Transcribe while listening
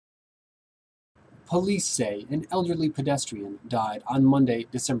Police say an elderly pedestrian died on Monday,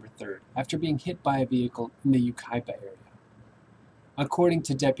 December 3rd, after being hit by a vehicle in the Yucaipa area. According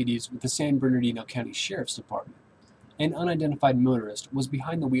to deputies with the San Bernardino County Sheriff's Department, an unidentified motorist was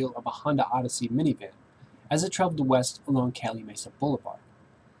behind the wheel of a Honda Odyssey minivan as it traveled west along Cali Mesa Boulevard.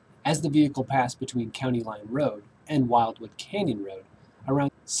 As the vehicle passed between County Line Road and Wildwood Canyon Road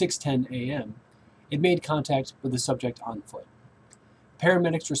around 6:10 a.m., it made contact with the subject on foot.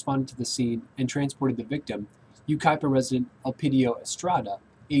 Paramedics responded to the scene and transported the victim, Yucaipa resident Elpidio Estrada,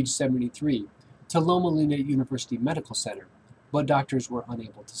 age 73, to Loma Linda University Medical Center, but doctors were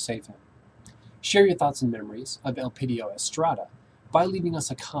unable to save him. Share your thoughts and memories of Elpidio Estrada by leaving us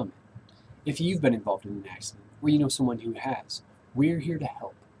a comment. If you've been involved in an accident, or you know someone who has, we're here to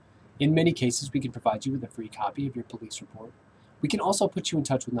help. In many cases, we can provide you with a free copy of your police report. We can also put you in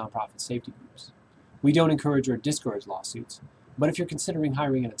touch with nonprofit safety groups. We don't encourage or discourage lawsuits, but if you're considering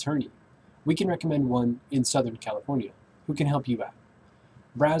hiring an attorney, we can recommend one in Southern California who can help you out.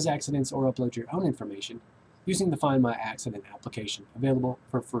 Browse accidents or upload your own information using the Find My Accident application available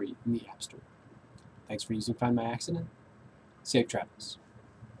for free in the App Store. Thanks for using Find My Accident. Safe travels.